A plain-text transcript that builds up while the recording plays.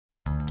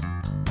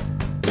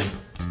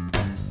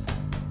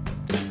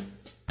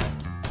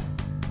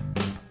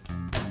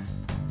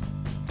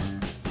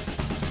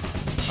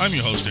I'm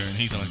your host, Aaron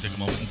Heath, and I'd like to take a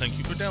moment and thank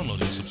you for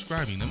downloading,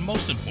 subscribing, and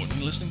most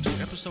importantly, listening to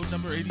episode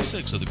number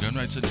 86 of the Gun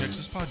Rights in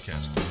Texas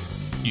podcast.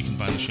 You can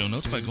find the show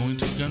notes by going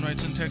to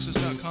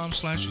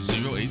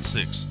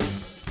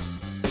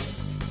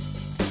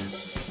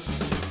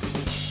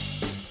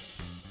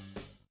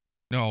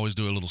gunrightsintexas.com/086. Now, I always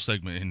do a little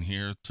segment in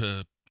here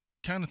to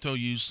kind of throw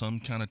you some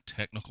kind of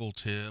technical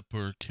tip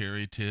or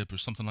carry tip or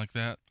something like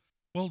that.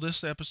 Well,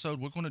 this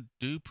episode, we're going to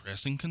do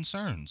pressing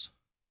concerns.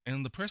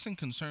 And the pressing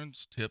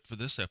concerns tip for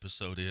this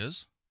episode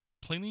is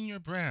cleaning your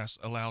brass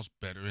allows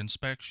better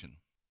inspection.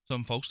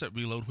 Some folks that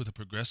reload with a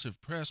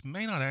progressive press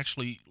may not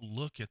actually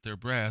look at their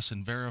brass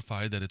and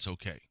verify that it's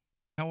okay.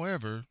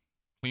 However,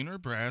 cleaner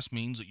brass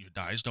means that your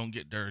dies don't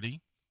get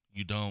dirty,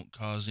 you don't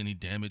cause any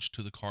damage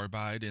to the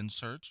carbide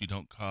inserts, you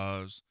don't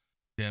cause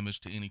damage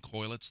to any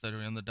coilets that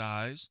are in the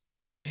dies,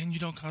 and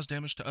you don't cause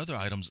damage to other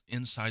items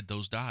inside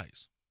those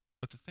dies.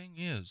 But the thing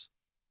is,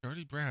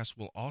 dirty brass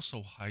will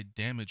also hide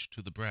damage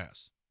to the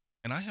brass.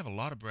 And I have a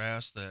lot of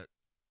brass that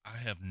I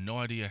have no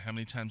idea how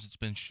many times it's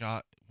been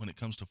shot when it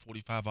comes to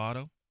 45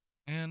 auto,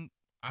 and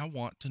I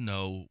want to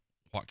know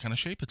what kind of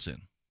shape it's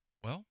in.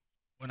 Well,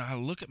 when I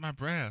look at my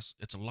brass,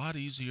 it's a lot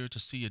easier to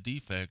see a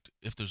defect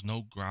if there's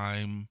no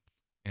grime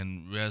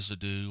and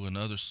residue and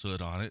other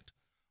soot on it.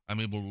 I'm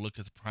able to look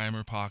at the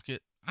primer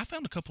pocket. I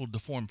found a couple of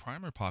deformed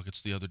primer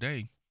pockets the other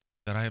day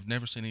that I have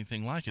never seen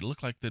anything like. It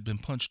looked like they'd been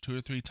punched 2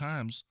 or 3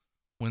 times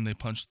when they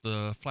punched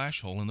the flash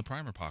hole in the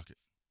primer pocket.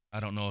 I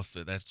don't know if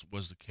that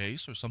was the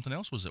case or something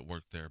else was at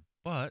work there,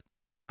 but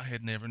I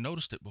had never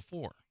noticed it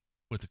before.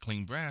 With the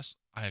clean brass,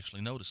 I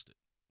actually noticed it.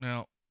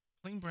 Now,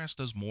 clean brass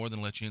does more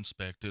than let you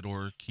inspect it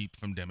or keep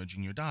from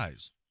damaging your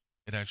dies.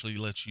 It actually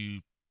lets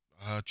you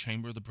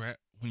chamber the brass.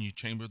 When you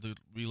chamber the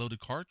reloaded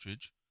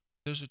cartridge,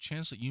 there's a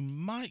chance that you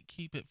might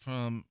keep it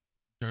from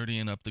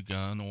dirtying up the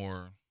gun,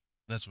 or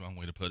that's the wrong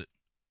way to put it.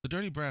 The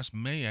dirty brass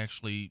may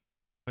actually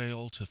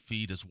fail to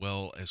feed as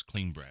well as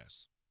clean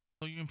brass,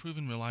 so you're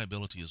improving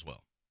reliability as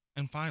well.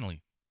 And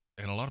finally,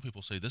 and a lot of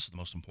people say this is the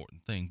most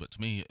important thing, but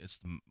to me, it's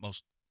the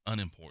most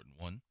unimportant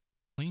one.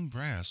 Clean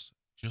brass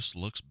just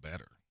looks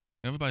better.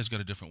 Everybody's got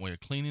a different way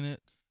of cleaning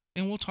it,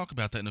 and we'll talk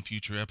about that in a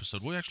future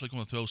episode. We're actually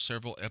going to throw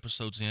several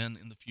episodes in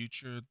the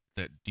future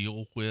that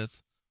deal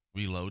with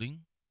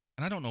reloading.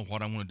 And I don't know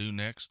what I'm going to do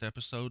next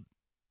episode,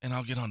 and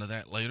I'll get onto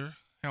that later.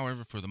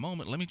 However, for the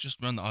moment, let me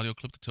just run the audio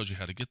clip that tells you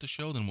how to get the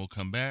show, then we'll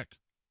come back,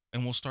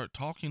 and we'll start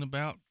talking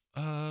about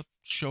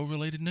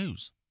show-related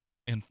news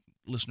and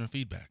listener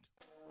feedback.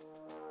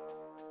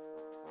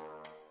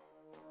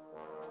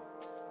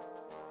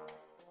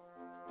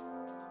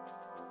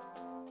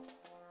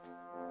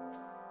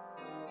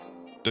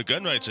 The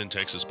Gun Rights in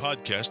Texas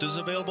podcast is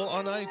available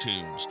on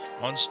iTunes,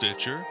 on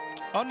Stitcher,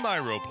 on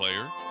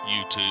MyRolePlayer,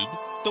 YouTube,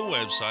 the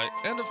website,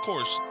 and of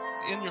course,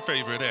 in your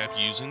favorite app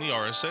using the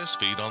RSS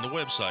feed on the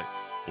website.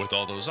 With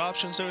all those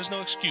options, there is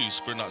no excuse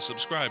for not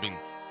subscribing.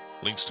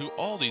 Links to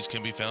all these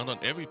can be found on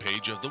every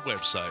page of the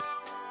website.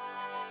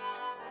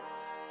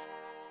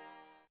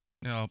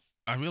 Now,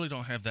 I really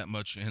don't have that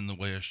much in the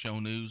way of show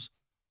news.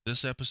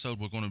 This episode,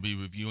 we're going to be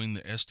reviewing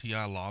the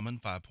STI Lawman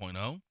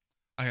 5.0.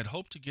 I had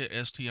hoped to get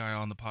STI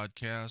on the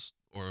podcast,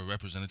 or a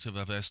representative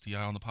of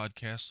STI on the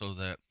podcast, so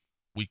that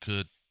we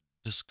could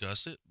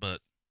discuss it, but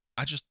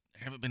I just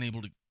haven't been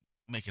able to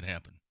make it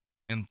happen.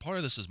 And part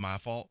of this is my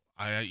fault.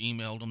 I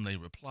emailed them, they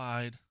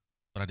replied,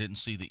 but I didn't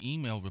see the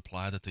email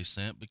reply that they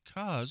sent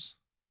because,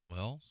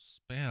 well,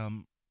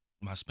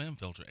 my spam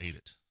filter ate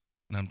it.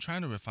 And I'm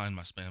trying to refine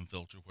my spam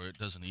filter where it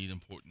doesn't eat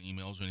important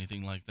emails or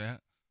anything like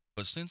that.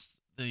 But since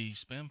the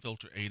spam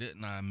filter ate it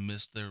and I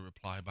missed their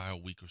reply by a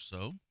week or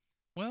so,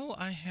 well,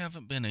 I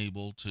haven't been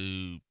able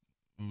to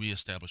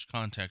reestablish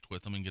contact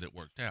with them and get it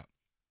worked out.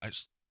 I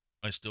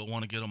still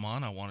want to get them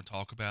on. I want to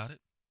talk about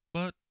it.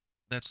 But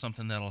that's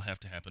something that'll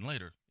have to happen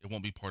later. It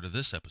won't be part of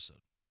this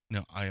episode.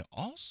 Now, I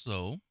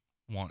also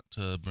want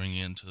to bring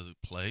into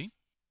play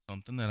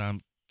something that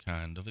I'm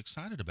kind of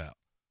excited about.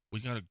 We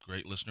got a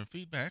great listener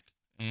feedback,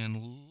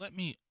 and let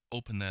me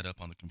open that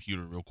up on the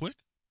computer real quick.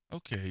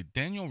 Okay,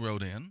 Daniel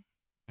wrote in,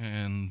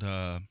 and,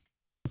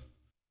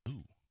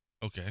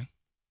 okay.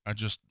 I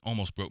just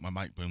almost broke my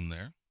mic boom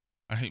there.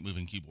 I hate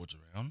moving keyboards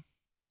around.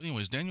 But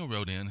anyways, Daniel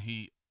wrote in,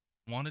 he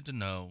wanted to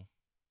know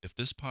if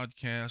this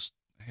podcast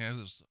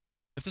has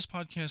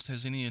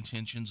any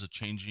intentions of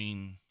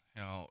changing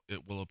how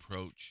it will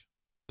approach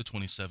the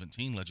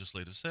 2017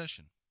 legislative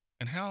session,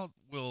 and how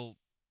will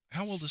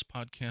this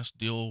podcast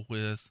deal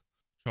with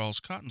Charles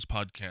Cotton's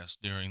podcast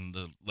during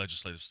the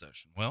legislative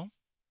session. Well,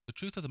 the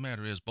truth of the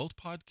matter is both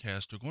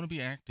podcasts are going to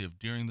be active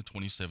during the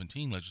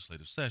 2017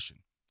 legislative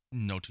session.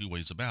 No two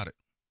ways about it.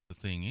 The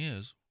thing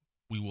is,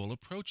 we will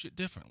approach it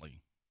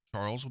differently.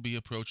 Charles will be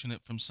approaching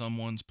it from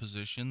someone's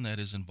position that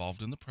is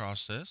involved in the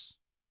process,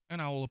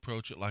 and I will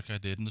approach it like I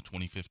did in the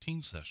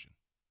 2015 session.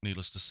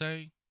 Needless to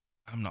say,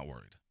 I'm not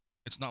worried.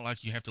 It's not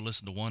like you have to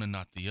listen to one and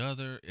not the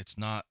other. It's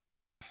not.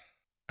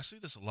 I see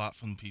this a lot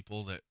from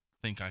people that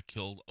think I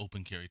killed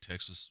Open Carry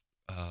Texas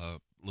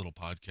little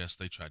podcast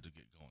they tried to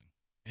get going.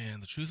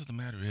 And the truth of the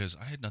matter is,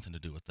 I had nothing to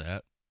do with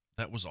that.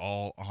 That was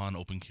all on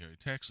Open Carry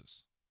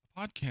Texas. A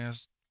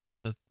podcast,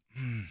 the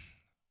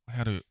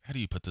how do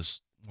you put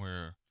this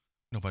where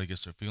nobody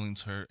gets their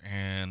feelings hurt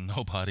and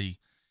nobody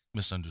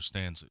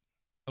misunderstands it?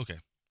 Okay,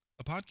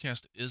 a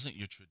podcast isn't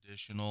your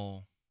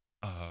traditional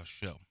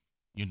show.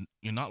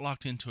 You're not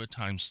locked into a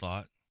time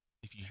slot.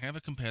 If you have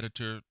a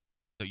competitor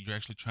that you're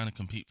actually trying to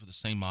compete for the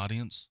same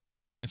audience,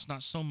 it's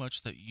not so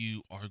much that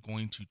you are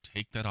going to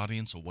take that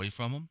audience away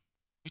from them.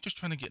 You're just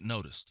trying to get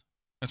noticed.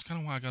 That's kind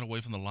of why I got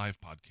away from the live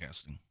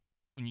podcasting.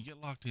 When you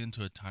get locked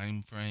into a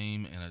time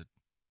frame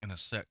and a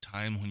set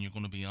time when you're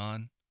going to be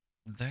on,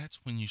 that's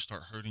when you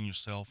start hurting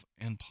yourself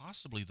and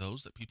possibly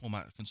those that people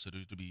might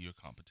consider to be your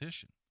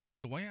competition.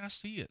 The way I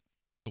see it,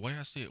 the way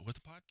I see it with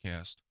the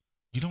podcast,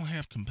 you don't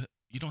have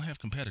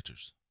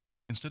competitors.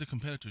 Instead of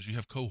competitors, you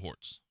have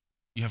cohorts.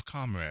 You have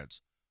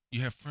comrades.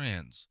 You have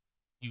friends.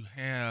 You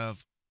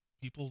have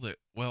people that,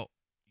 well,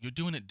 you're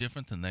doing it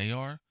different than they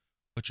are,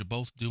 but you're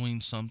both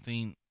doing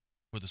something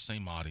for the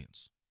same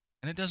audience.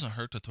 And it doesn't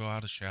hurt to throw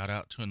out a shout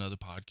out to another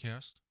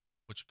podcast,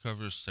 which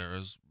covers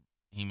Sarah's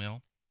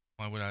email.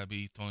 Why would I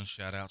be throwing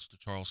shout outs to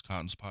Charles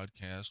Cotton's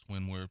podcast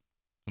when we're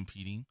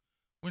competing?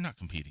 We're not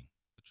competing.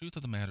 The truth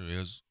of the matter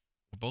is,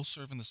 we're both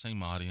serving the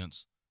same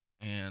audience,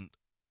 and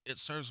it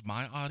serves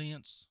my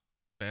audience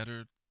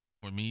better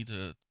for me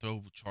to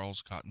throw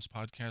Charles Cotton's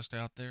podcast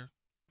out there.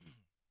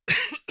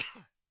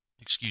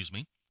 Excuse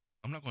me.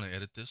 I'm not going to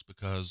edit this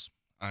because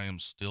I am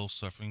still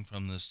suffering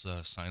from this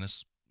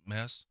sinus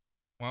mess.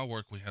 While I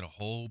work, we had a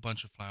whole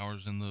bunch of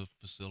flowers in the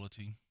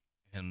facility,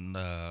 and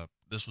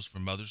this was for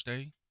Mother's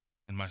Day,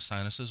 and my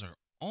sinuses are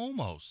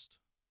almost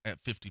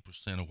at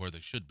 50% of where they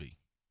should be,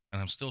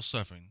 and I'm still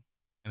suffering,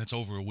 and it's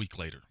over a week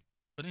later.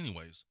 But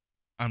anyways,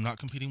 I'm not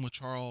competing with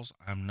Charles.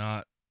 I'm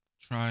not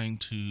trying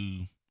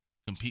to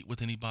compete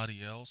with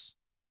anybody else.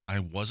 I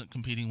wasn't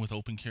competing with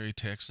Open Carry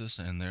Texas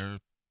and their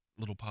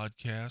little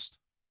podcast.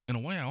 In a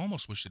way, I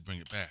almost wish they'd bring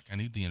it back. I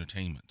need the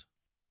entertainment.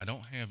 I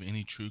don't have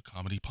any true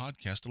comedy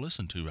podcast to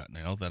listen to right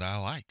now that I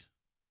like.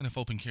 And if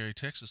Open Carry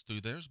Texas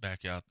threw theirs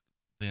back out,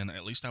 then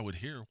at least I would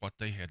hear what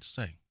they had to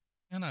say.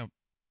 And I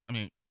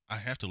mean, I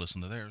have to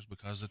listen to theirs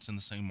because it's in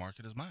the same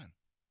market as mine.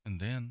 And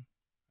then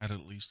I'd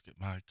at least get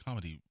my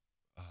comedy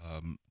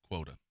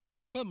quota.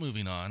 But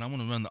moving on, I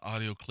want to run the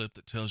audio clip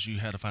that tells you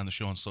how to find the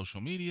show on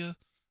social media.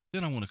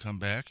 Then I want to come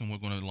back and we're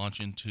going to launch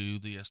into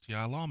the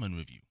STI Lawman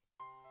review.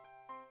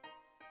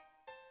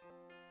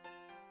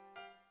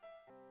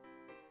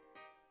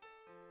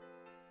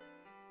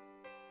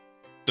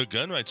 The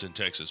Gun Rights in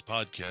Texas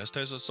podcast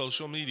has a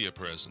social media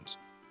presence.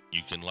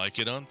 You can like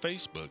it on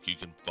Facebook, you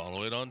can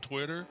follow it on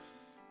Twitter,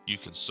 you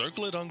can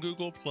circle it on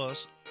Google+,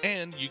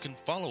 and you can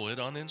follow it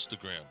on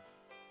Instagram.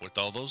 With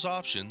all those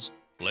options,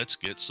 let's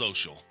get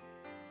social.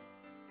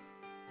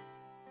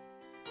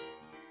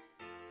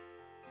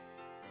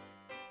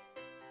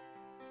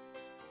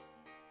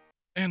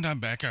 And I'm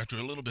back after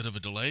a little bit of a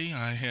delay.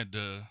 I had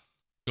to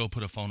go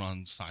put a phone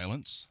on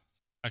silence.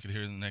 I could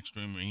hear the next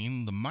room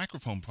ringing. The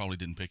microphone probably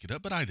didn't pick it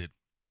up, but I did.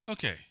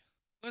 Okay,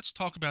 let's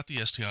talk about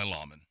the STI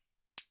Lawman.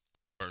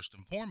 First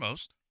and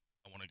foremost,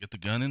 I want to get the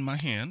gun in my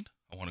hand.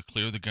 I want to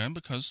clear the gun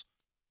because,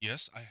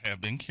 yes, I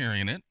have been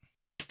carrying it.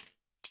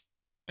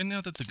 And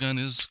now that the gun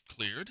is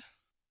cleared,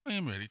 I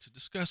am ready to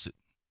discuss it.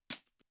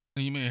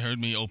 Now, you may have heard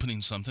me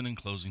opening something and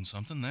closing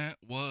something. That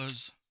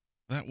was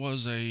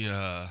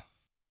a,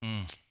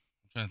 I'm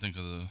trying to think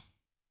of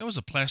that was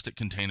a plastic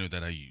container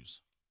that I use.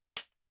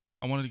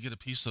 I wanted to get a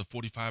piece of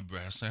 45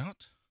 brass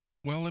out.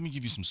 Well, let me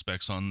give you some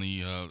specs on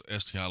the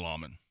STI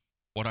Lawman.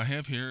 What I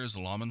have here is a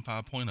Lawman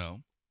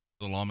 5.0.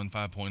 The Lawman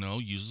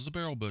 5.0 uses a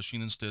barrel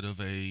bushing instead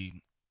of a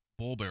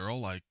bull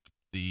barrel like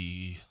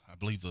I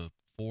believe the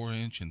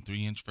 4-inch and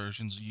 3-inch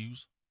versions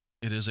use.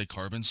 It is a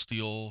carbon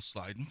steel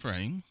sliding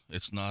frame.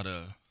 It's not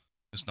a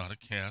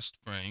cast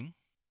frame.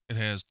 It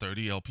has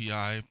 30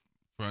 LPI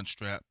front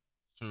strap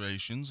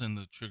serrations, and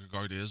the trigger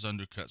guard is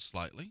undercut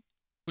slightly,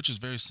 which is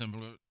very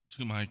similar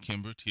to my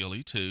Kimber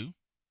TLE2,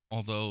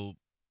 although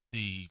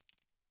the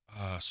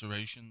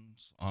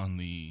serrations on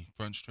the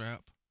front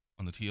strap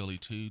on the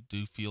TLE2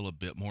 do feel a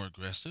bit more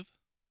aggressive.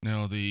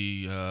 Now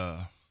the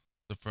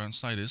front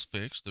sight is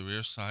fixed. The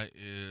rear sight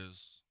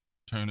is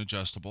turn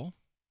adjustable.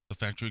 The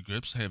factory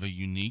grips have a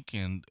unique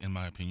and, in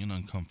my opinion,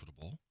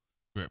 uncomfortable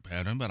grip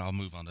pattern, but I'll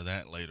move on to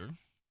that later.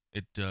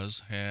 It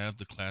does have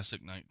the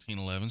classic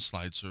 1911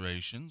 slide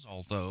serrations,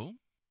 although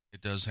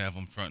it does have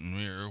them front and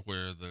rear,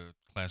 where the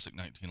classic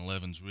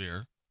 1911's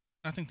rear.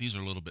 I think these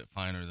are a little bit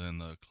finer than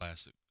the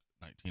classic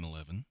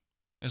 1911.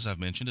 As I've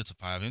mentioned, it's a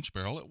 5-inch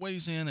barrel. It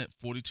weighs in at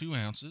 42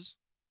 ounces,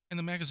 and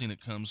the magazine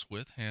it comes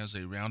with has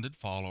a rounded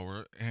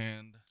follower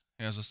and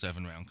has a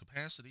 7-round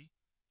capacity,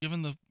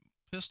 giving the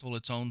pistol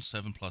its own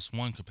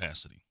 7+1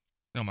 capacity.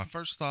 Now, my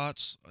first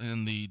thoughts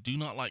in the do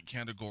not like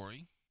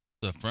category,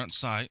 the front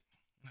sight.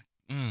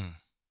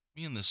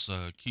 Me and this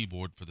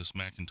keyboard for this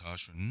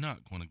Macintosh are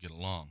not going to get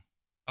along.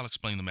 I'll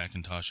explain the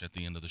Macintosh at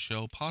the end of the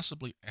show,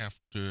 possibly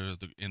after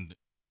the end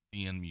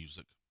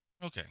music.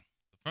 Okay,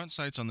 the front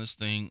sights on this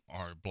thing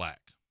are black.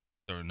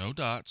 There are no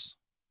dots,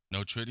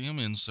 no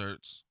tritium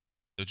inserts.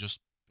 They're just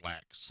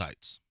black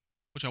sights.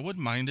 which I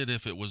wouldn't mind it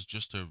if it was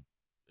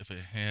if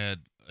it had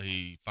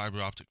a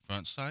fiber optic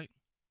front sight.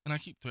 And I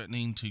keep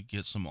threatening to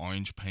get some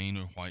orange paint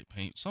or white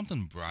paint,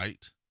 something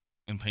bright,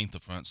 and paint the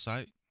front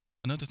sight.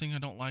 Another thing I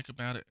don't like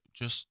about it,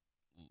 just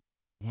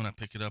when I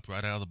pick it up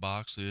right out of the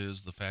box,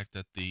 is the fact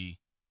that the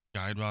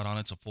guide rod on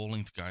it's a full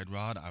length guide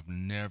rod. I've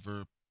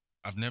never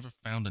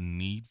found a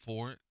need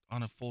for it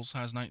on a full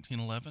size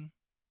 1911,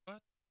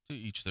 but to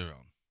each their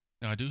own.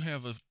 Now I do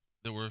have a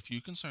there were a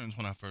few concerns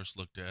when I first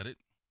looked at it,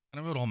 and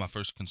I wrote all my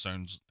first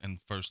concerns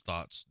and first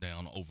thoughts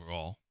down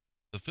overall.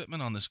 The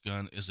fitment on this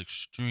gun is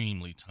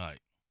extremely tight.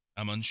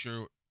 I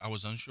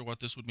was unsure what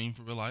this would mean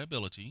for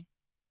reliability,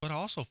 but I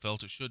also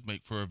felt it should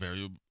make for a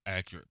very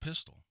accurate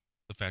pistol.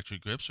 The factory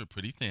grips are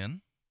pretty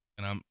thin,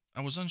 and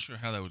I was unsure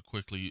how that would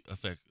quickly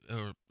affect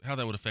or how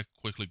that would affect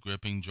quickly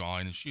gripping,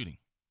 drawing, and shooting.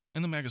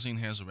 And the magazine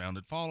has a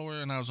rounded follower,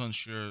 and I was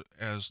unsure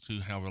as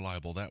to how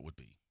reliable that would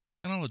be.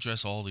 And I'll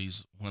address all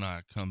these when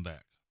I come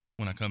back.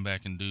 When I come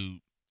back and do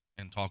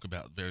and talk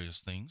about various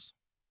things.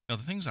 Now,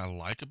 the things I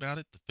like about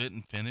it, the fit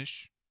and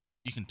finish,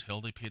 you can tell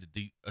they paid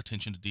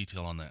attention to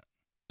detail on that.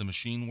 The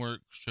machine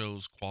work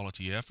shows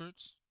quality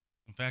efforts.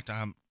 In fact,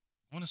 I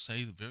want to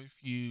say that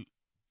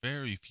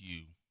very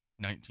few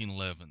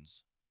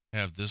 1911s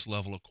have this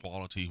level of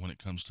quality when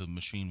it comes to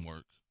machine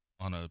work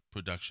on a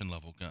production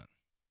level gun.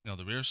 Now,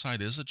 the rear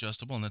sight is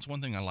adjustable, and that's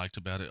one thing I liked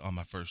about it on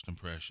my first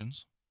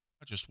impressions.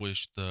 I just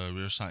wish the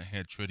rear sight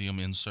had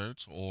tritium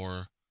inserts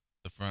or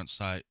the front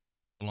sight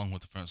along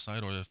with the front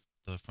sight, or if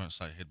the front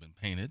sight had been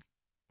painted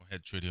or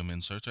had tritium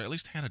inserts, or at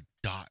least had a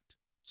dot,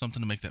 something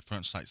to make that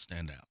front sight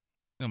stand out.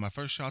 Now, my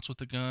first shots with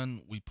the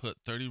gun, we put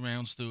 30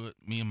 rounds through it,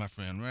 me and my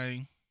friend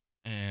Ray,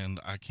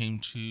 and I came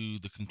to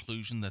the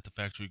conclusion that the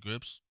factory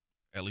grips,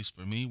 at least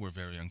for me, were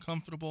very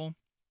uncomfortable,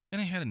 and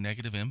it had a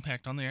negative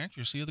impact on the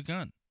accuracy of the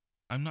gun.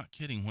 I'm not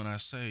kidding when I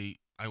say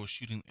I was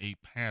shooting a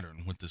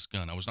pattern with this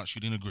gun. I was not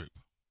shooting a group.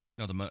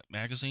 Now, the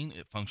magazine,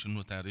 it functioned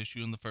without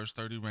issue in the first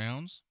 30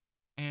 rounds,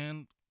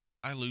 and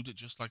I lubed it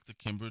just like the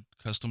Kimber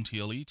Custom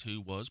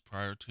TLE2 was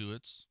prior to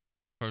its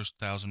first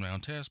 1,000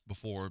 round test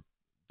before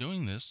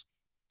doing this,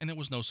 and it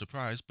was no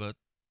surprise, but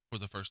for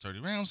the first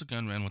 30 rounds, the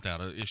gun ran without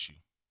an issue.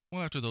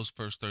 Well, after those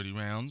first 30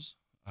 rounds,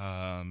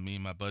 me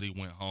and my buddy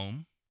went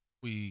home.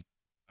 We,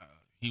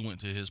 he went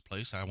to his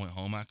place, I went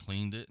home, I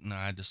cleaned it, and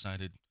I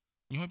decided,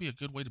 you know, it'd be a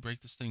good way to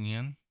break this thing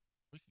in.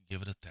 We could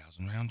give it a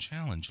 1,000 round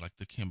challenge like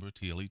the Kimber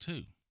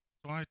TLE2.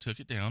 So I took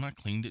it down, I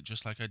cleaned it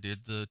just like I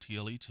did the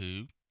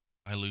TLE2.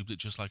 I lubed it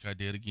just like I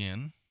did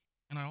again,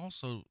 and I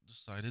also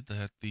decided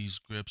that these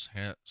grips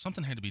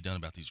something had to be done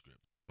about these grips.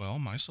 Well,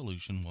 my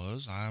solution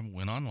was I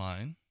went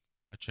online,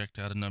 I checked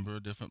out a number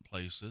of different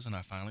places, and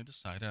I finally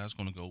decided I was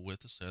going to go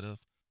with a set of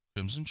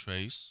Crimson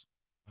Trace.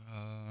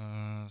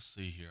 Let's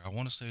see here. I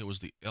want to say it was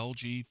the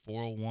LG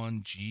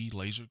 401G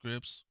laser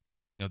grips.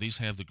 Now, these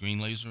have the green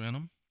laser in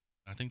them.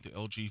 I think the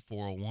LG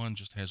 401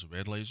 just has a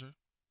red laser.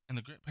 And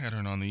the grip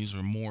pattern on these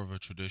are more of a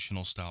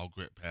traditional style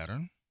grip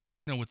pattern.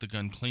 Now, with the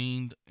gun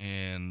cleaned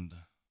and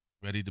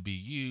ready to be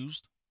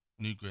used,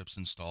 new grips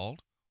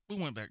installed, we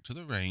went back to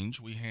the range.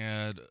 We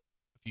had a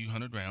few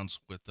hundred rounds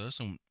with us,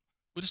 and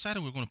we decided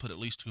we were going to put at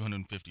least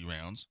 250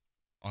 rounds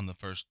on the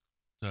first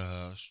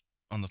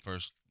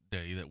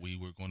day that we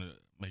were going to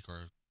make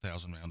our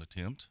 1,000 round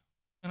attempt.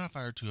 And I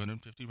fired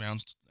 250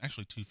 rounds,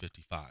 actually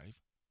 255,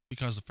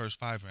 because the first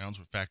 5 rounds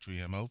were factory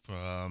ammo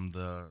from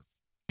the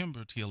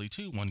Kimber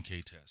TLE2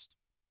 1K test.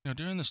 Now,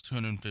 during this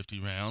 250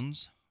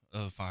 rounds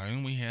of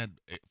firing, we had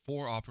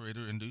 4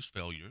 operator-induced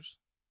failures.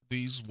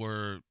 We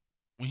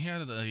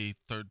had a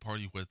third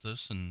party with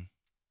us, and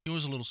he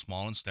was a little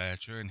small in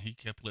stature, and he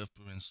kept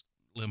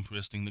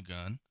limp-wristing the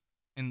gun,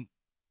 and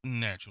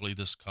naturally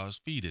this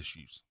caused feed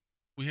issues.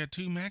 We had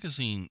 2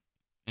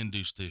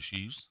 magazine-induced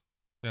issues.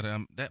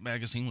 That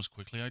magazine was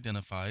quickly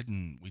identified,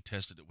 and we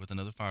tested it with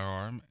another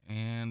firearm,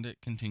 and it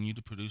continued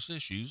to produce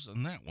issues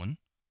on that one,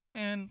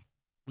 and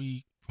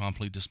we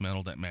promptly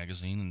dismantled that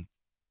magazine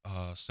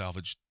and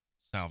salvaged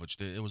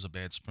it. It was a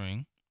bad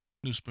spring,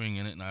 new spring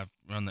in it, and I've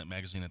run that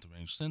magazine at the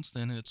range since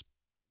then, and it's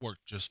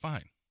worked just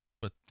fine.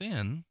 But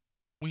then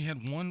we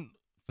had one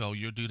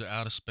failure due to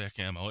out of spec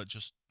ammo.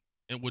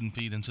 It wouldn't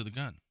feed into the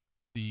gun.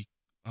 The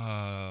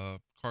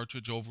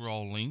cartridge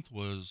overall length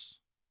was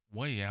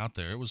way out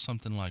there. It was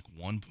something like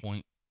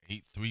 1.831.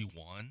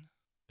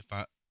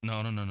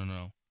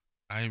 No.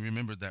 I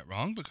remembered that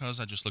wrong because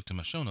I just looked in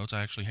my show notes.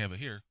 I actually have it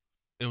here.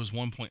 It was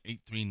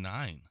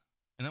 1.839.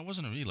 And that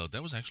wasn't a reload.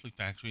 That was actually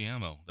factory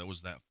ammo. That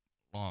was that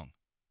long.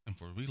 And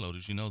for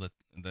reloaders, you know that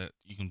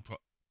you can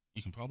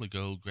probably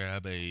go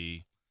grab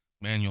a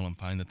manual and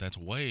find that that's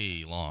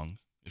way long.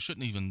 It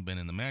shouldn't even been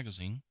in the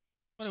magazine,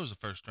 but it was the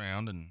first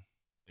round, and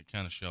it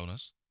kind of showed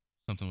us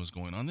something was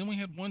going on. Then we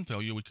had one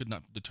failure. We could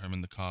not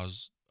determine the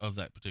cause of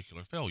that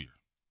particular failure.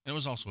 It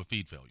was also a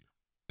feed failure.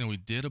 Now, we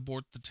did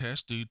abort the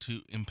test due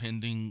to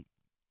impending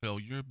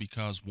failure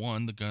because,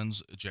 one, the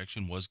gun's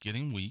ejection was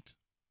getting weak.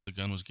 The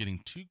gun was getting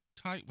too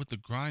tight with the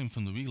grime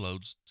from the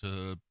reloads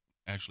to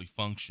actually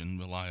function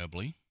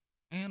reliably.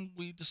 And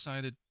we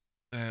decided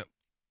that,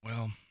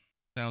 well,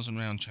 1,000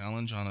 round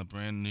challenge on a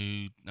brand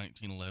new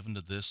 1911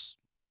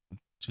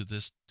 to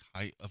this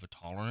tight of a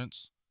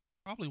tolerance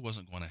probably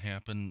wasn't going to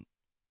happen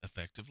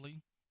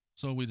effectively.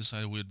 So we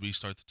decided we'd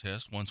restart the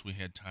test once we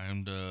had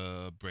time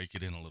to break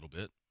it in a little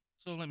bit.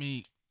 So let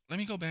me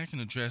go back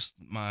and address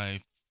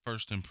my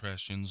first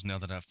impressions now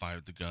that I've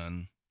fired the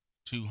gun.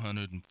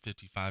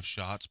 255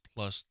 shots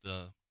plus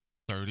the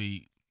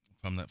 30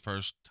 from that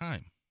first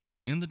time.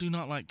 In the do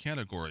not like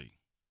category,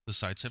 the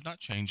sights have not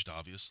changed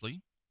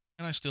obviously,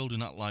 and I still do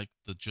not like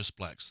the just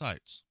black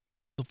sights.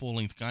 The full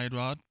length guide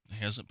rod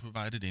hasn't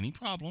provided any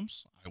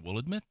problems, I will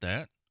admit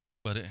that,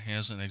 but it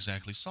hasn't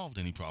exactly solved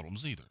any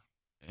problems either.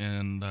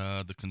 And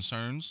the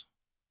concerns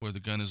where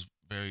the gun is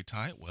very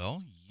tight,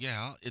 well,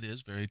 yeah, it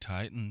is very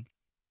tight, and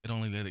it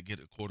only let it get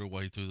a quarter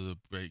way through the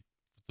break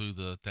through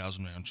the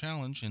 1,000 round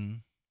challenge,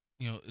 and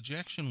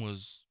ejection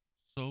was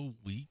so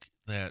weak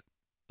that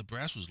the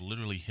brass was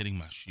literally hitting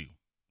my shoe.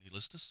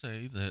 Needless to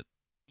say that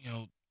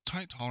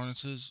tight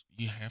tolerances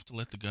you have to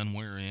let the gun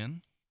wear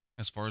in.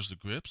 As far as the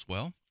grips,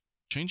 well,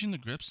 changing the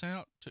grips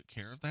out took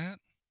care of that.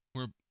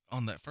 Where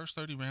on that first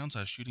 30 rounds,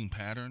 I was shooting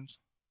patterns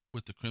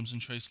with the Crimson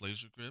Trace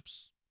laser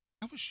grips.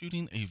 I was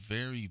shooting a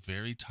very,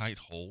 very tight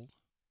hole.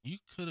 You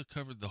could have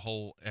covered the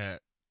hole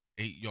at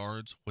 8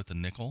 yards with a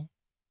nickel.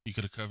 You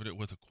could have covered it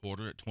with a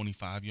quarter at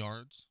 25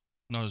 yards.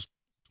 No, it was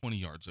 20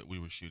 yards that we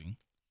were shooting.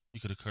 You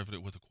could have covered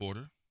it with a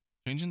quarter.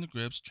 Changing the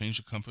grips changed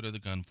the comfort of the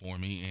gun for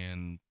me,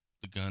 and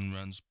the gun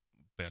runs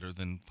better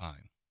than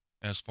fine.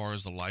 As far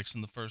as the likes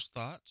and the first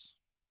thoughts,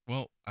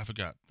 well, I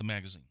forgot the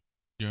magazine.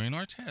 During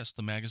our test,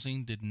 the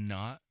magazine did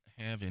not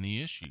have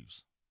any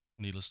issues.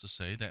 Needless to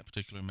say, that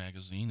particular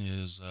magazine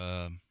is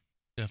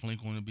definitely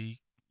going to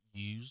be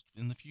used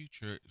in the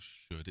future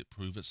should it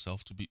prove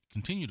itself to be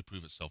continue to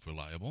prove itself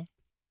reliable.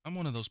 I'm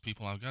one of those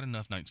people. I've got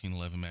enough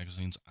 1911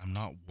 magazines. I'm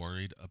not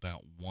worried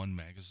about one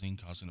magazine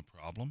causing a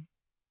problem.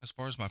 As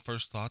far as my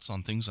first thoughts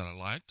on things that I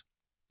liked,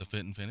 the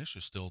fit and finish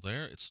is still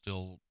there. It's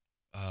still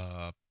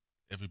uh,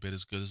 every bit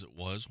as good as it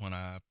was when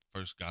I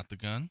first got the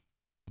gun.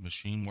 The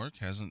machine work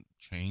hasn't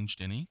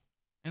changed any,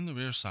 and the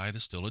rear side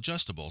is still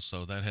adjustable,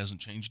 so that hasn't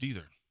changed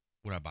either.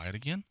 Would I buy it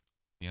again?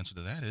 The answer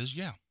to that is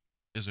yeah.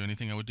 Is there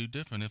anything I would do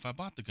different if I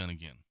bought the gun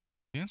again?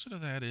 The answer to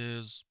that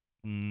is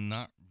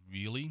not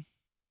really.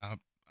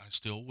 I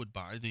still would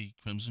buy the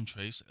Crimson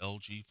Trace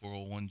LG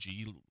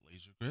 401G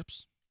laser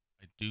grips.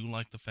 I do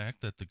like the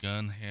fact that the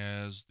gun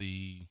has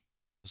the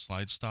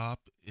slide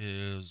stop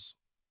is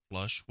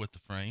flush with the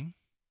frame,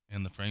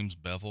 and the frame's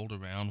beveled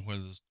around where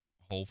the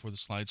hole for the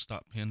slide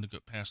stop pin to go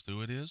pass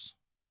through it is.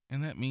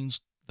 And that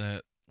means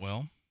that,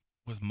 well,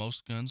 with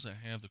most guns that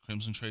have the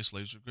Crimson Trace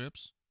laser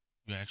grips,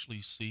 you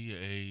actually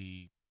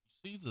see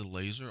the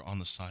laser on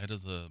the side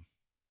of the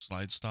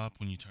slide stop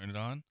when you turn it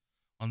on.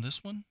 On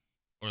this one,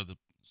 or the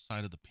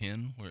side of the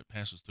pin where it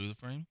passes through the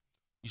frame,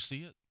 you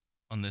see it.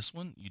 On this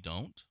one, you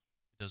don't.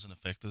 It doesn't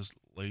affect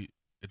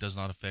it does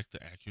not affect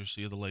the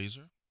accuracy of the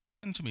laser,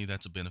 and to me,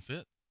 that's a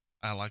benefit.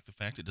 I like the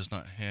fact it does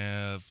not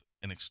have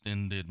an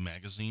extended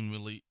magazine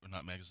release, or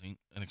not magazine,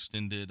 an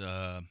extended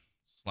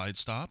slide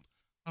stop.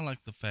 I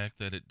like the fact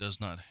that it does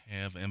not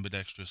have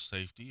ambidextrous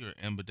safety or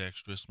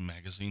ambidextrous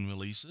magazine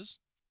releases.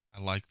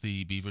 I like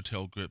the beaver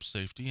tail grip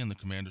safety and the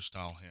commander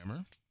style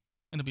hammer.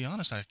 And to be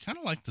honest, I kind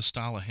of like the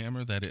style of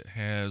hammer that it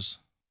has,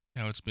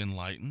 how it's been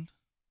lightened.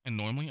 And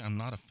normally I'm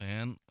not a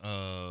fan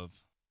of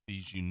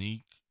these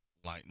unique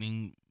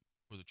lightning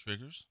for the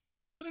triggers,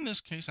 but in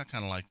this case I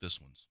kind of like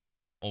this one's.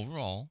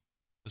 Overall,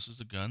 this is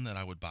a gun that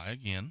I would buy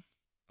again.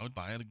 I would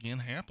buy it again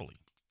happily.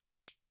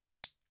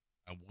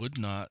 I would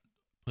not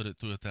put it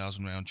through a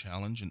 1,000 round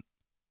challenge and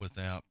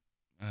without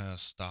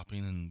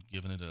stopping and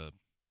giving it a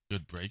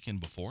good break in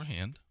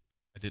beforehand.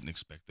 I didn't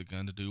expect the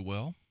gun to do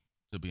well,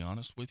 to be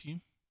honest with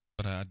you,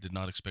 but I did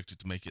not expect it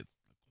to make it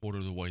a quarter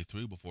of the way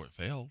through before it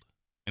failed,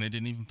 and it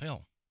didn't even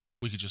fail.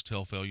 We could just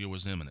tell failure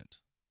was imminent.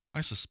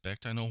 I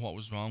suspect I know what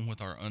was wrong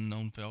with our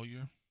unknown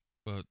failure,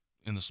 but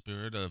in the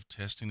spirit of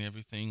testing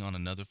everything on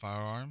another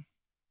firearm,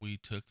 we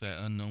took that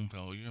unknown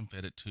failure and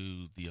fed it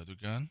to the other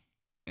gun,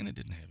 and it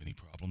didn't have any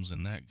problems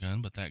in that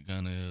gun, but that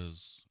gun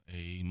is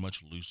a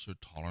much looser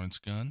tolerance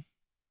gun.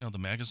 Now, the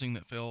magazine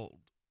that failed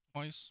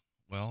twice,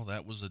 well,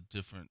 that was a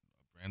different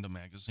brand of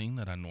magazine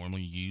that I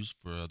normally use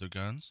for other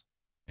guns,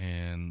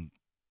 and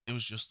it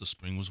was just the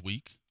spring was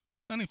weak.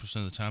 90%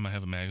 of the time I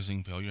have a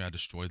magazine failure, I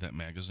destroy that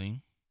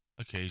magazine.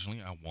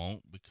 Occasionally I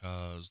won't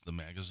because the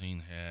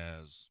magazine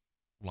has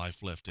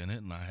life left in it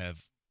and I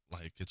have,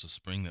 like, it's a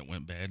spring that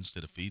went bad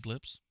instead of feed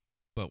lips.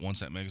 But once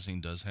that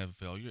magazine does have a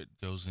failure,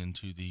 it goes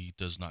into the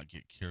does not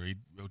get carried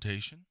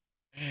rotation.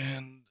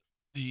 And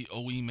the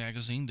OE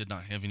magazine did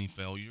not have any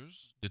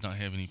failures, did not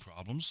have any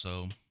problems,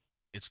 so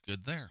it's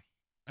good there.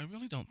 I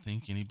really don't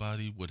think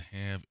anybody would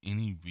have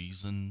any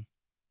reason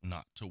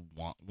not to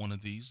want one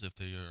of these if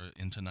they are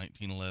into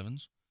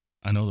 1911s.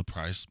 I know the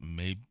price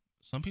may,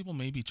 some people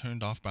may be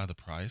turned off by the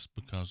price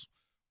because,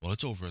 well,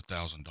 it's over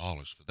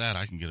 $1,000. For that,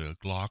 I can get a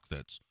Glock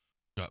that's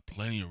got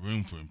plenty of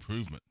room for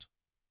improvement.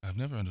 I've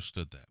never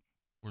understood that.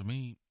 For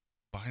me,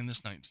 buying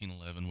this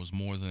 1911 was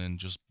more than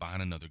just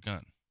buying another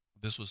gun.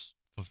 This was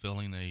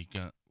fulfilling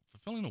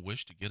fulfilling a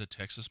wish to get a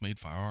Texas-made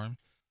firearm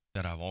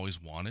that I've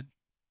always wanted,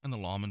 and the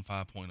Lawman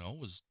 5.0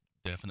 was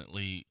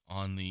definitely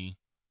on the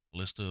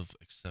list of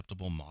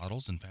acceptable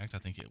models. In fact, I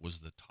think it was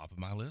the top of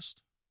my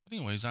list. But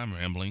anyways, I'm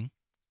rambling,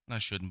 and I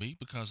shouldn't be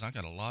because I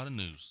got a lot of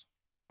news.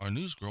 Our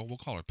news girl, we'll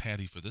call her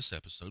Patty for this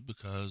episode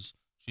because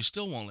she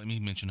still won't let me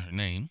mention her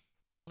name.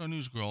 But our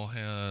news girl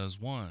has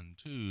 1,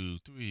 2,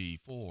 3,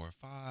 4,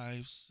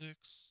 5, 6,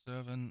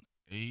 7,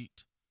 8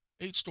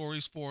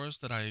 stories for us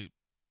that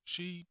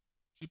she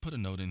put a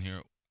note in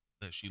here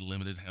that she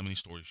limited how many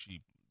stories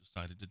she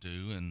decided to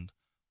do, and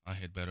I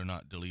had better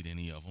not delete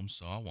any of them,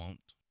 so I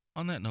won't.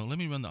 On that note, let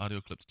me run the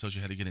audio clip that tells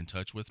you how to get in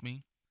touch with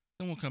me.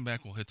 Then we'll come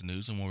back, we'll hit the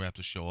news, and we'll wrap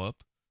the show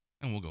up,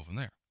 and we'll go from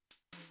there.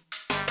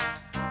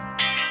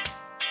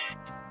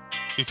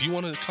 If you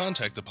want to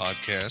contact the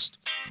podcast,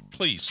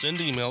 please send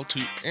email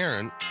to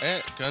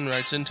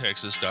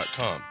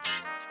aaron@gunrightsintexas.com,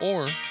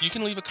 or you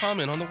can leave a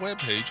comment on the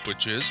webpage,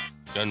 which is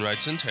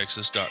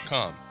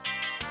gunrightsintexas.com.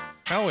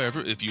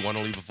 However, if you want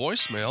to leave a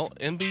voicemail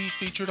and be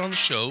featured on the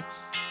show,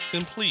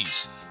 then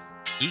please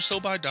do so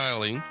by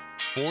dialing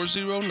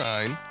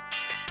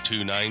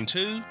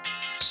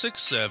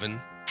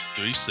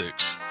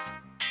 409-292-6736.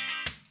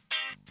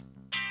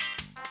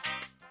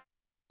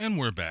 And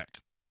we're back.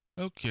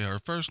 Okay, our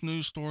first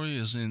news story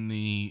is in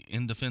the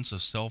in defense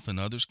of self and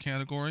others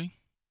category.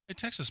 A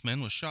Texas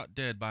man was shot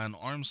dead by an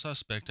armed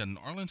suspect at an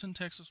Arlington,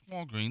 Texas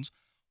Walgreens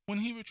when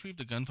he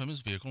retrieved a gun from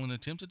his vehicle and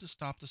attempted to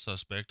stop the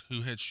suspect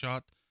who had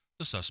shot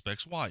the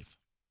suspect's wife.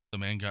 The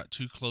man got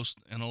too close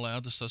and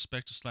allowed the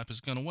suspect to slap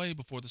his gun away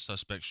before the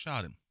suspect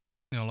shot him.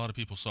 Now, a lot of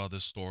people saw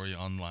this story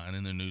online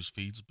in their news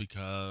feeds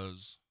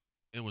because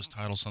it was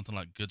titled something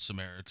like "Good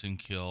Samaritan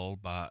killed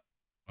at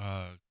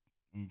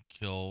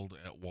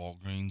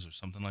Walgreens" or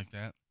something like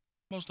that.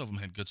 Most of them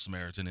had Good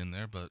Samaritan in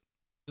there, but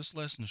this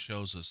lesson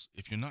shows us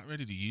if you're not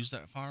ready to use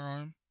that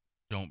firearm,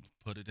 don't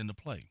put it into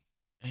play.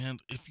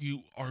 And if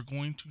you are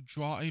going to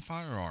draw a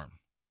firearm,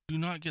 do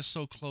not get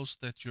so close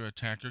that your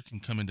attacker can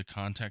come into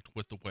contact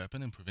with the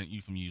weapon and prevent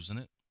you from using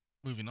it.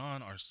 Moving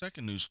on, our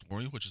second news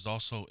story, which is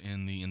also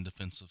in the in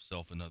defense of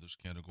self and others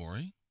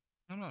category.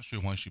 I'm not sure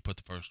why she put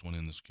the first one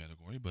in this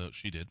category, but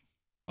she did.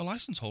 A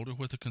license holder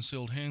with a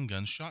concealed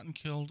handgun shot and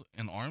killed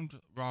an armed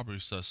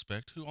robbery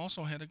suspect who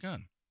also had a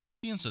gun.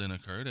 The incident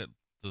occurred at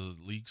the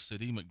League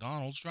City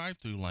McDonald's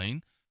drive-thru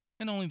lane,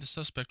 and only the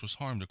suspect was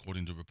harmed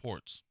according to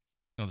reports.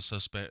 Now, the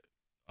suspect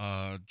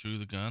drew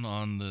the gun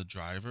on the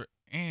driver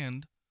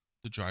and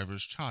the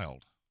driver's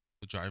child.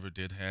 The driver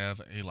did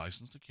have a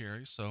license to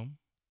carry, so,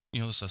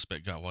 the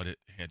suspect got what it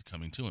had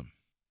coming to him.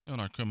 Now, in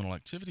our criminal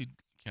activity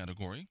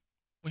category,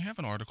 we have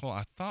an article.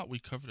 I thought we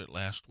covered it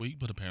last week,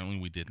 but apparently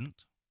we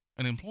didn't.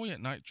 An employee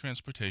at Night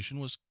Transportation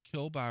was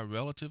killed by a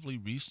recently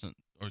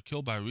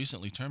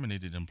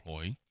terminated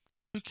employee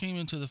who came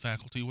into the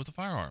faculty with a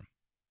firearm.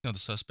 Now, the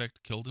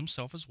suspect killed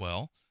himself as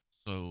well,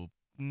 so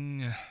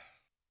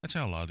that's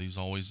how a lot of these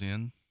always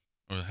end,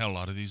 or how a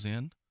lot of these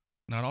end.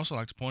 And I'd also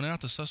like to point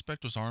out the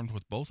suspect was armed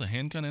with both a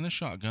handgun and a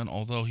shotgun,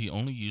 although he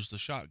only used the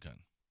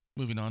shotgun.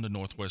 Moving on to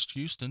Northwest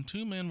Houston,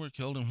 2 men were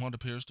killed in what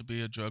appears to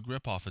be a drug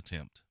rip-off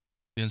attempt.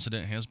 The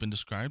incident has been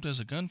described as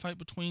a gunfight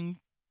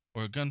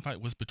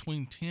with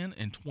between 10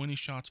 and 20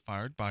 shots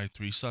fired by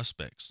 3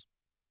 suspects.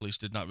 Police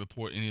did not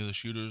report any of the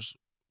shooters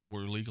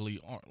were legally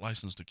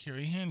licensed to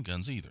carry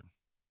handguns either.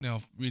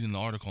 Now, reading the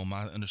article,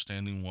 my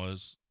understanding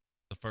was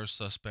the first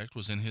suspect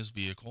was in his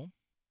vehicle,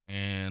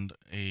 and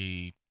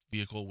a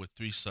vehicle with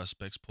 3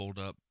 suspects pulled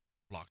up,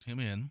 blocked him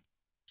in.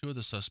 2 of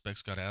the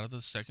suspects got out of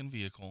the second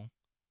vehicle,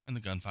 and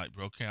the gunfight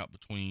broke out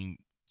between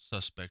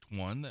suspect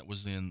 1 that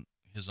was in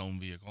his own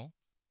vehicle,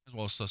 as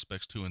well as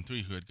suspects 2 and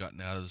 3 who had gotten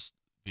out of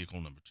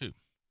vehicle number 2.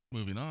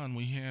 Moving on,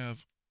 we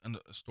have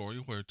a story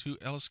where 2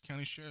 Ellis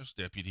County Sheriff's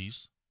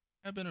deputies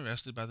have been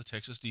arrested by the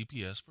Texas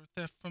DPS for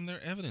theft from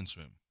their evidence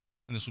room.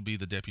 And this would be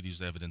the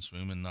deputy's evidence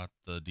room and not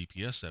the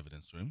DPS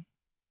evidence room.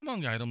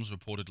 Among items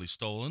reportedly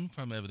stolen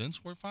from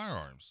evidence were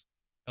firearms.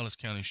 Ellis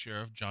County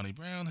Sheriff Johnny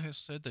Brown has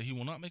said that he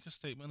will not make a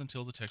statement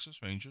until the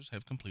Texas Rangers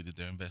have completed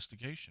their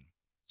investigation.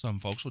 Some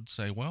folks would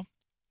say, well,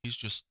 he's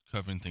just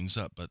covering things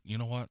up, but you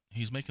know what?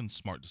 He's making a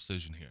smart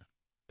decision here.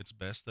 It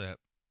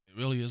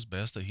really is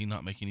best that he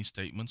not make any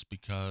statements,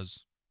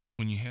 because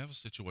when you have a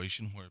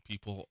situation where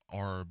people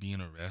are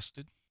being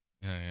arrested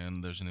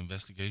and there's an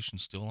investigation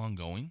still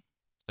ongoing,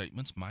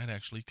 statements might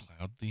actually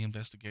cloud the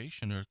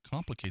investigation or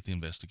complicate the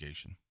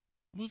investigation.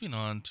 Moving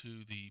on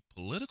to the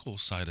political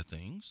side of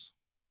things,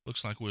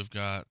 looks like we've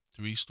got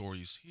 3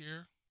 stories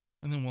here,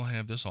 and then we'll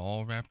have this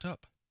all wrapped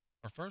up.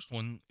 Our first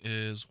one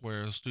is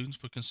where students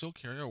for concealed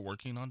carry are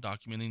working on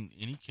documenting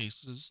any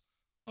cases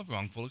of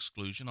wrongful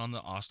exclusion on the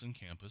Austin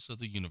campus of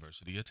the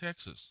University of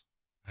Texas.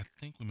 I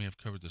think we may have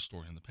covered this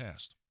story in the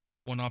past.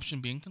 One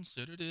option being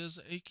considered is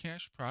a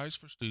cash prize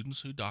for students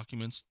who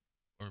document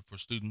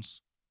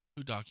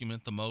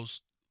the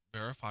most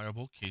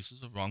verifiable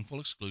cases of wrongful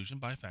exclusion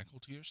by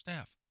faculty or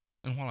staff.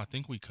 And while I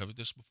think we covered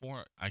this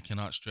before, I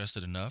cannot stress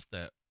it enough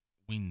that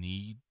we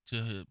need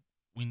to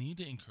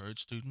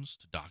encourage students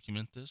to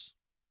document this.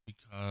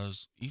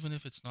 because even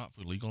if it's not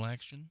for legal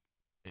action,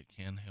 it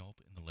can help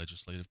in the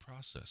legislative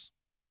process.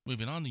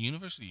 Moving on, the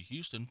University of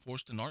Houston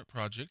forced an art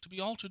project to be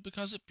altered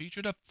because it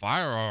featured a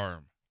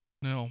firearm.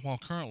 Now, while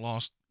current law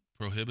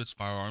prohibits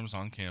firearms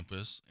on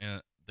campus,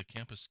 and the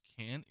campus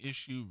can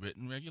issue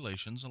written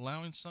regulations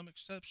allowing some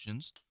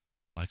exceptions,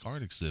 like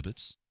art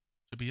exhibits,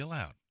 to be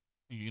allowed.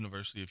 The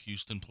University of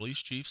Houston police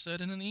chief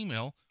said in an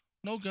email,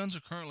 "No guns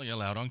are currently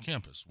allowed on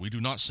campus. We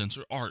do not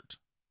censor art.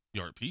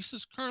 The art piece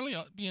is currently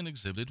being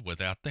exhibited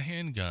without the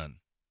handgun."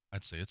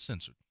 I'd say it's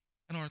censored.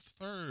 And our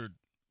third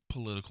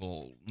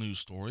political news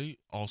story,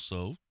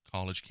 also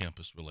college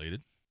campus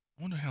related.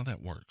 I wonder how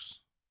that works.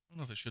 I don't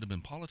know if it should have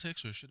been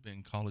politics or it should have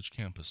been college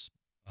campus.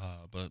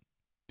 But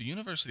the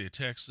University of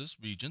Texas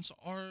regents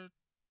are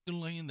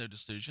delaying their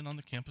decision on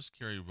the campus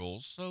carry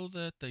rules so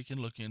that they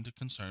can look into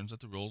concerns that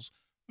the rules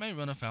may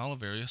run afoul of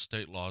various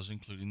state laws,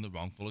 including the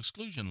wrongful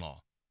exclusion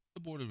law.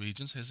 The Board of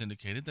Regents has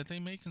indicated that they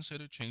may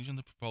consider changing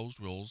the proposed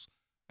rules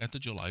at the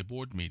July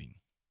board meeting.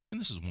 And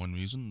this is one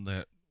reason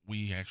that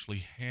we actually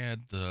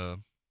had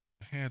the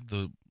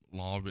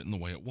law written the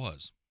way it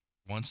was.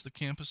 Once the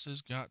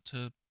campuses got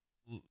to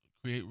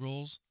create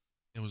rules,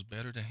 it was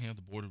better to have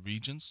the Board of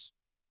Regents,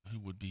 who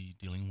would be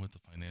dealing with the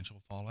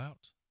financial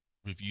fallout,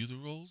 review the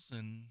rules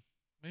and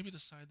maybe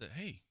decide that,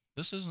 hey,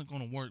 this isn't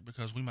going to work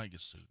because we might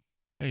get sued.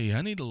 Hey,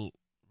 I need to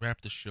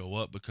wrap this show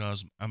up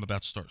because I'm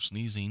about to start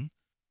sneezing,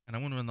 and I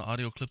want to run the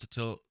audio clip to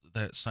tell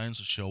that signs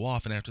to show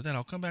off, and after that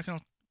I'll come back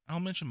and I'll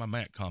mention my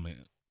Mac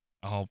comment.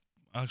 I'll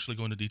actually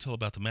go into detail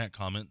about the Mac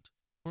comment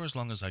for as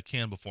long as I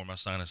can before my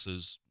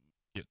sinuses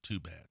get too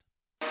bad.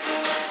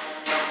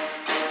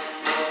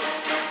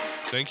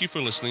 Thank you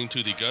for listening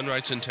to the Gun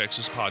Rights in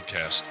Texas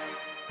podcast.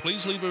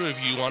 Please leave a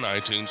review on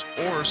iTunes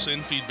or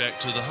send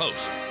feedback to the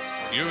host.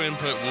 Your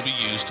input will be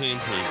used to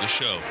improve the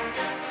show.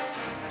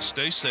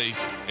 Stay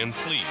safe and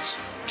please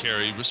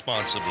carry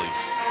responsibly.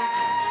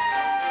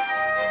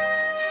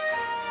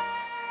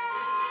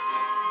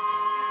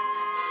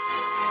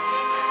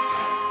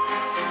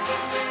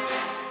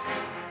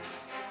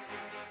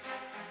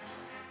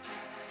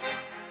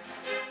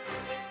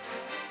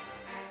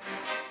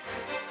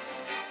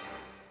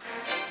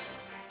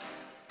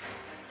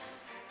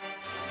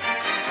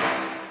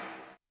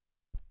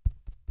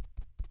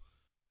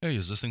 Hey,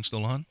 is this thing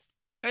still on?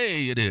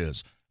 Hey, it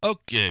is.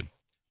 Okay,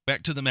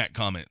 back to the Mac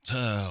comment.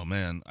 Oh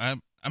man,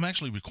 I'm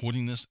actually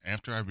recording this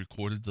after I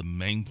recorded the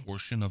main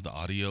portion of the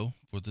audio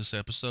for this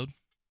episode.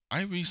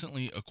 I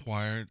recently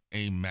acquired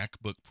a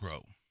MacBook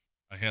Pro.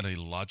 I had a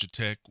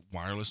Logitech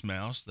wireless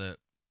mouse that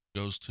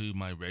goes to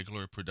my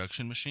regular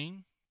production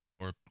machine,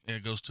 or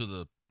it goes to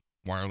the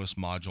wireless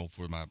module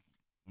for my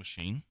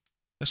machine.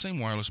 The same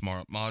wireless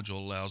module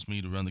allows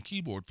me to run the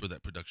keyboard for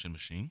that production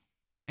machine.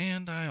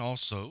 And I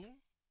also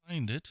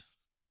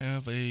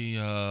have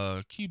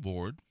a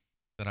keyboard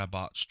that I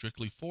bought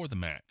strictly for the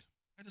Mac.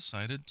 I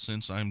decided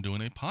since I'm doing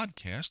a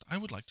podcast, I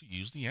would like to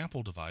use the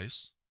Apple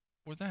device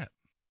for that.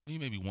 You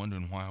may be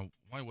wondering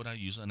why would I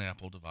use an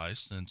Apple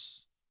device,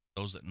 since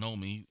those that know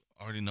me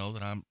already know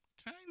that I'm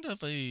kind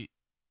of a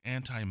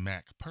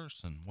anti-Mac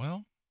person.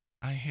 Well,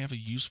 I have a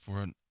use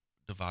for a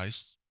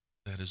device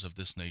that is of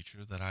this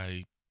nature that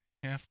I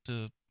have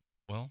to,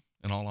 well,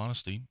 in all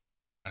honesty,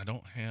 I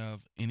don't have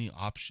any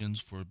options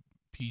for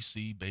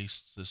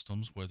PC-based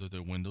systems, whether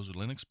they're Windows or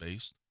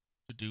Linux-based,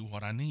 to do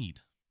what I need.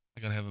 I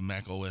got to have a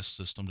Mac OS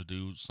system to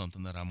do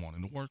something that I'm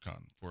wanting to work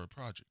on for a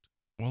project.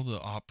 Well, the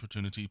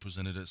opportunity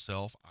presented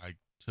itself. I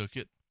took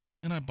it,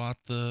 and I bought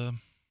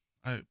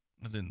I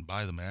didn't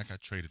buy the Mac. I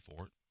traded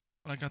for it.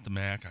 But I got the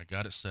Mac. I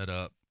got it set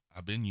up.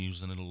 I've been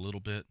using it a little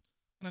bit,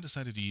 and I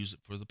decided to use it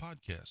for the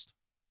podcast.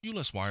 A few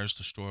less wires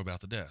to store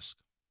about the desk.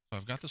 So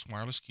I've got this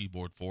wireless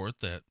keyboard for it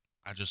that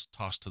I just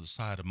tossed to the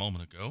side a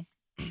moment ago.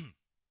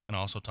 And I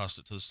also tossed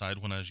it to the side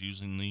when I was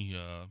using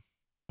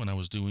when I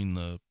was doing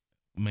the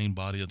main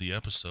body of the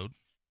episode.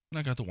 And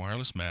I got the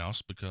wireless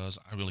mouse because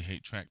I really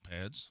hate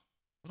trackpads.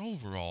 But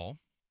overall,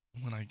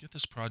 when I get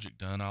this project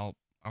done, I'll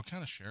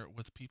kind of share it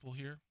with people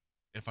here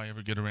if I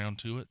ever get around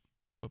to it.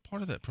 But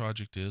part of that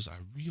project is I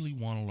really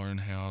want to learn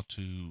how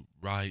to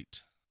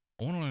write.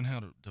 I want to learn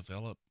how to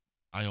develop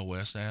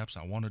iOS apps.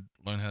 I want to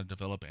learn how to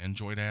develop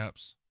Android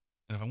apps.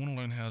 And if I want to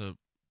learn how to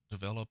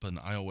develop an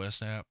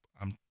iOS app,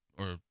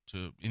 or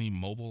to any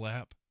mobile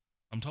app,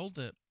 I'm told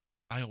that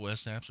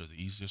iOS apps are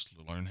the easiest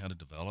to learn how to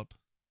develop.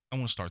 I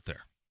want to start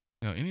there.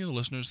 Now, any of the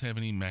listeners have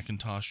any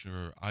Macintosh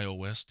or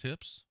iOS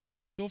tips?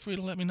 Feel free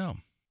to let me know.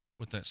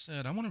 With that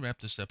said, I want to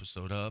wrap this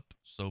episode up,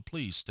 so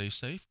please stay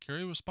safe,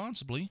 carry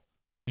responsibly,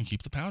 and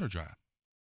keep the powder dry.